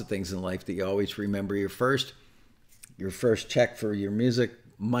are lots of things in life that you always remember your first. Your first check for your music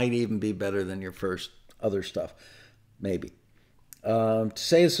might even be better than your first other stuff. Maybe. To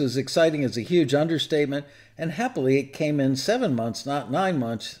say this was exciting is a huge understatement, and happily it came in 7 months, not 9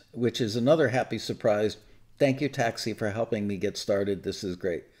 months, which is another happy surprise. Thank you, Taxi, for helping me get started. This is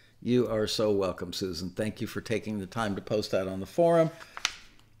great. You are so welcome, Susan. Thank you for taking the time to post that on the forum.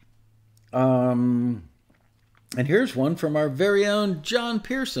 And here's one from our very own John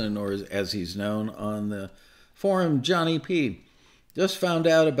Pearson, or as he's known on the Forum Johnny P. Just found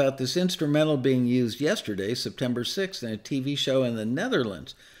out about this instrumental being used yesterday, September 6th, in a TV show in the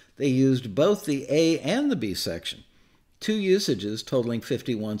Netherlands. They used both the A and the B section. 2 usages totaling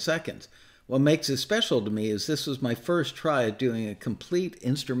 51 seconds. What makes it special to me is this was my first try at doing a complete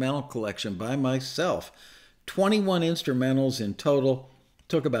instrumental collection by myself. 21 instrumentals in total.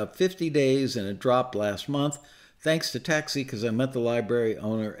 Took about 50 days and it dropped last month. Thanks to Taxi, because I met the library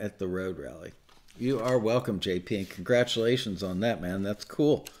owner at the road rally. You are welcome, JP, and congratulations on that, man. That's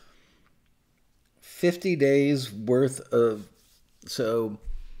cool. 50 days worth of... So,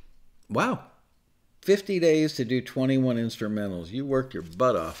 wow. 50 days to do 21 instrumentals. You worked your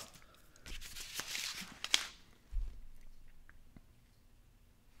butt off.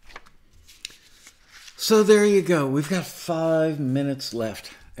 So there you go. We've got 5 minutes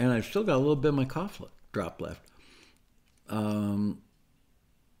left, and I've still got a little bit of my cough drop left.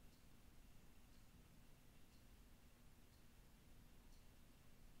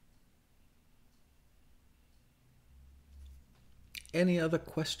 Any other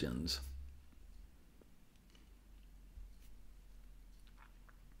questions?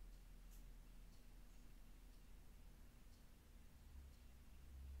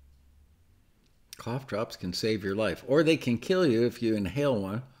 Cough drops can save your life, or they can kill you if you inhale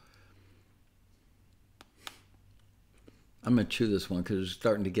one. I'm going to chew this one because it's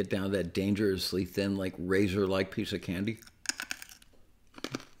starting to get down to that dangerously thin, like razor-like piece of candy.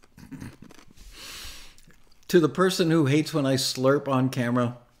 To the person who hates when I slurp on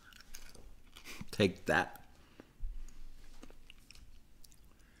camera, take that.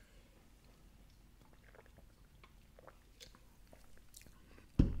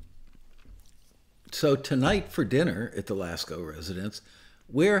 So tonight for dinner at the Laskow residence,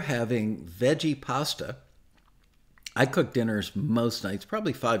 we're having veggie pasta. I cook dinners most nights,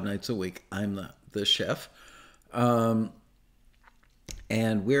 probably 5 nights a week. I'm the chef. And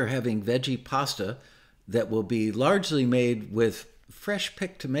we're having veggie pasta that will be largely made with fresh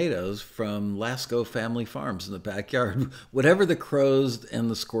picked tomatoes from Laskow family farms in the backyard. Whatever the crows and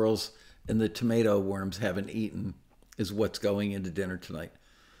the squirrels and the tomato worms haven't eaten is what's going into dinner tonight.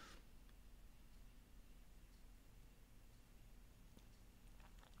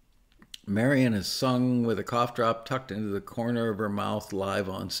 Marion has sung with a cough drop tucked into the corner of her mouth live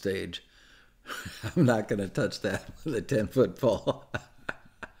on stage. I'm not going to touch that with a 10-foot pole.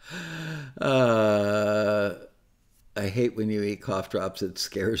 I hate when you eat cough drops. It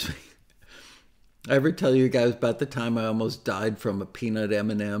scares me. I ever tell you guys about the time I almost died from a peanut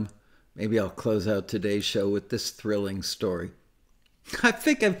M&M? Maybe I'll close out today's show with this thrilling story. I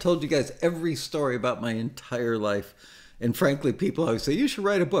think I've told you guys every story about my entire life. And frankly, people always say, you should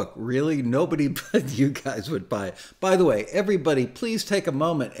write a book. Really? Nobody but you guys would buy it. By the way, everybody, please take a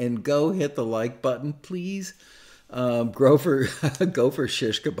moment and go hit the like button, please. Go for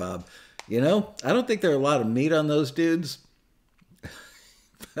shish kebab. You know, I don't think there are a lot of meat on those dudes.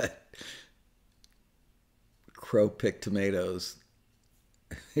 But crow-picked tomatoes,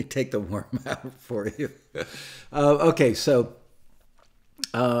 they take the worm out for you. Okay, so...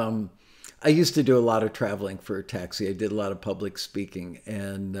 I used to do a lot of traveling for a Taxi. I did a lot of public speaking.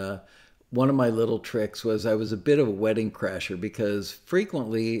 And one of my little tricks was I was a bit of a wedding crasher because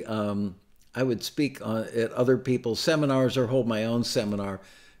frequently I would speak at other people's seminars or hold my own seminar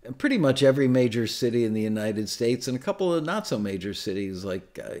in pretty much every major city in the United States and a couple of not so major cities.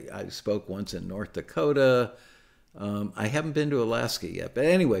 Like I spoke once in North Dakota. I haven't been to Alaska yet. But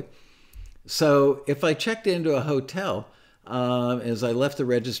anyway, so if I checked into a hotel... as I left the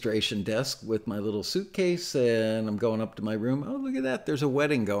registration desk with my little suitcase and I'm going up to my room, oh, look at that, there's a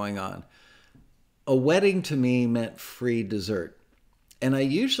wedding going on. A wedding to me meant free dessert. And I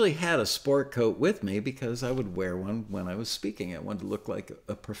usually had a sport coat with me because I would wear one when I was speaking. I wanted to look like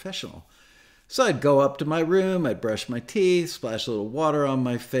a professional. So I'd go up to my room, I'd brush my teeth, splash a little water on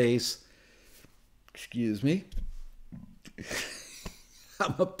my face. Excuse me.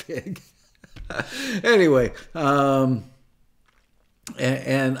 I'm a pig. Anyway,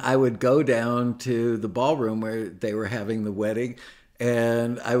 and I would go down to the ballroom where they were having the wedding,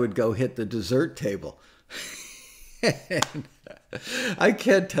 and I would go hit the dessert table. And I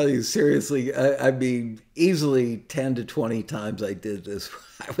can't tell you seriously, I mean, easily 10 to 20 times I did this.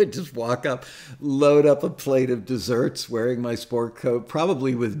 I would just walk up, load up a plate of desserts wearing my sport coat,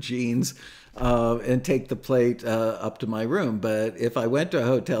 probably with jeans, and take the plate up to my room. But if I went to a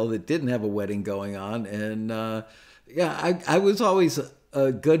hotel that didn't have a wedding going on, and yeah, I was always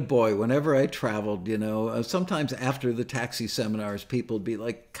a good boy whenever I traveled, you know. Sometimes after the Taxi seminars, people would be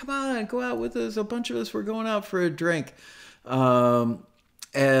like, come on, go out with us. A bunch of us were going out for a drink. And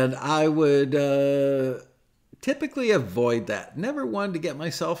I would typically avoid that. Never wanted to get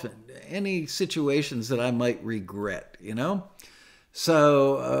myself in any situations that I might regret, you know?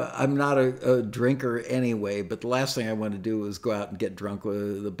 So I'm not a drinker anyway, but the last thing I want to do was go out and get drunk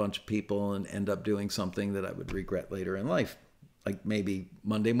with a bunch of people and end up doing something that I would regret later in life, like maybe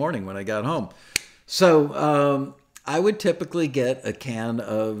Monday morning when I got home. So I would typically get a can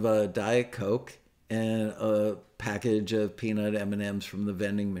of Diet Coke and a package of peanut M&Ms from the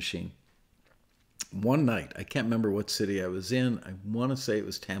vending machine. One night, I can't remember what city I was in. I want to say it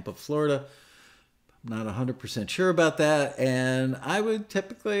was Tampa, Florida. I'm not 100% sure about that. And I would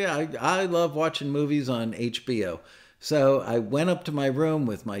typically, I love watching movies on HBO. So I went up to my room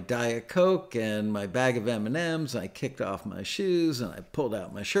with my Diet Coke and my bag of M&Ms. I kicked off my shoes and I pulled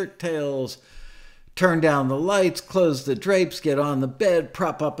out my shirt tails, turned down the lights, closed the drapes, get on the bed,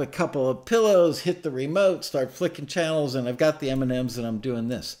 prop up a couple of pillows, hit the remote, start flicking channels, and I've got the M&Ms and I'm doing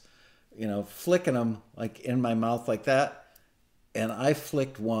this, you know, flicking them like in my mouth like that. And I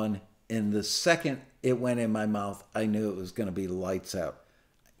flicked one, and the second it went in my mouth, I knew it was going to be lights out.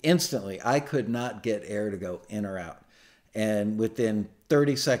 Instantly, I could not get air to go in or out. And within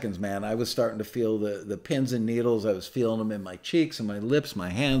 30 seconds, man, I was starting to feel the pins and needles. I was feeling them in my cheeks and my lips, my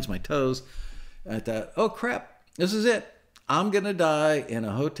hands, my toes. And I thought, oh crap, this is it. I'm going to die in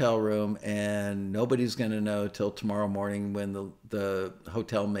a hotel room and nobody's going to know till tomorrow morning when the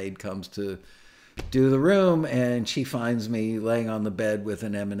hotel maid comes to do the room and she finds me laying on the bed with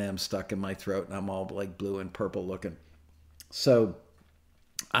an M&M stuck in my throat and I'm all like blue and purple looking. So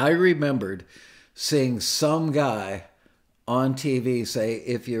I remembered seeing some guy on TV say,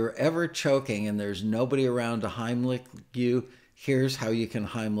 if you're ever choking and there's nobody around to Heimlich you, here's how you can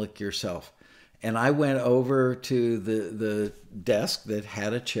Heimlich yourself. And I went over to the desk that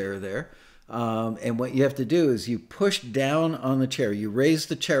had a chair there. And what you have to do is you push down on the chair. You raise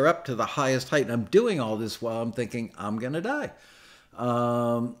the chair up to the highest height. And I'm doing all this while I'm thinking, I'm going to die.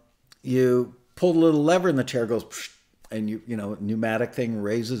 You pull the little lever and the chair goes, and you know, pneumatic thing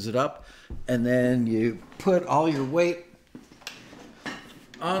raises it up. And then you put all your weight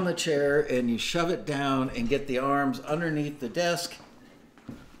on the chair and you shove it down and get the arms underneath the desk.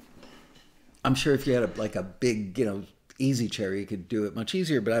 I'm sure if you had like a big, you know, easy chair, you could do it much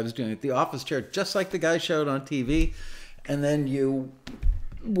easier, but I was doing it the office chair, just like the guy showed on TV. And then you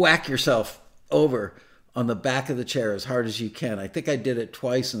whack yourself over on the back of the chair as hard as you can. I think I did it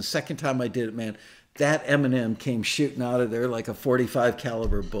twice. And the second time I did it, man, that M&M came shooting out of there like a .45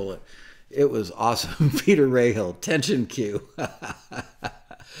 caliber bullet. It was awesome. Peter Rahill, tension cue.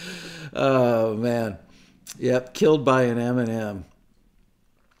 Oh, man. Yep, killed by an M&M.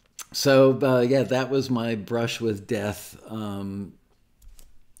 So, yeah, that was my brush with death.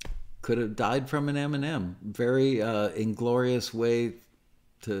 Could have died from an M&M. Very inglorious way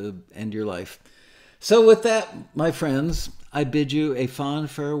to end your life. So with that, my friends, I bid you a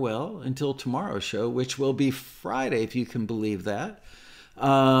fond farewell until tomorrow's show, which will be Friday, if you can believe that.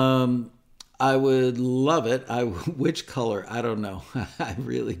 I would love it. Which color? I don't know. I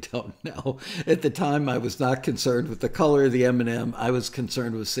really don't know. At the time, I was not concerned with the color of the M&M. I was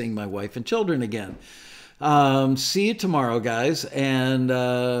concerned with seeing my wife and children again. See you tomorrow, guys. And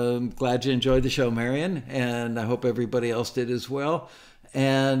glad you enjoyed the show, Marion. And I hope everybody else did as well.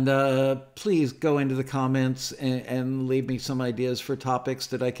 And please go into the comments and leave me some ideas for topics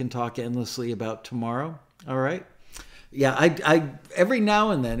that I can talk endlessly about tomorrow. All right? Yeah, I every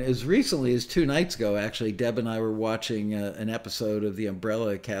now and then, as recently as 2 nights ago, actually, Deb and I were watching an episode of the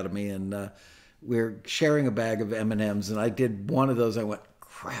Umbrella Academy, and we're sharing a bag of M&Ms, and I did one of those. I went,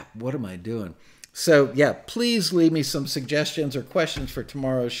 crap, what am I doing? So, yeah, please leave me some suggestions or questions for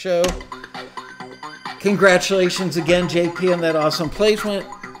tomorrow's show. Congratulations again, JP, on that awesome placement.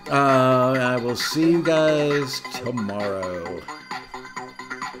 I will see you guys tomorrow.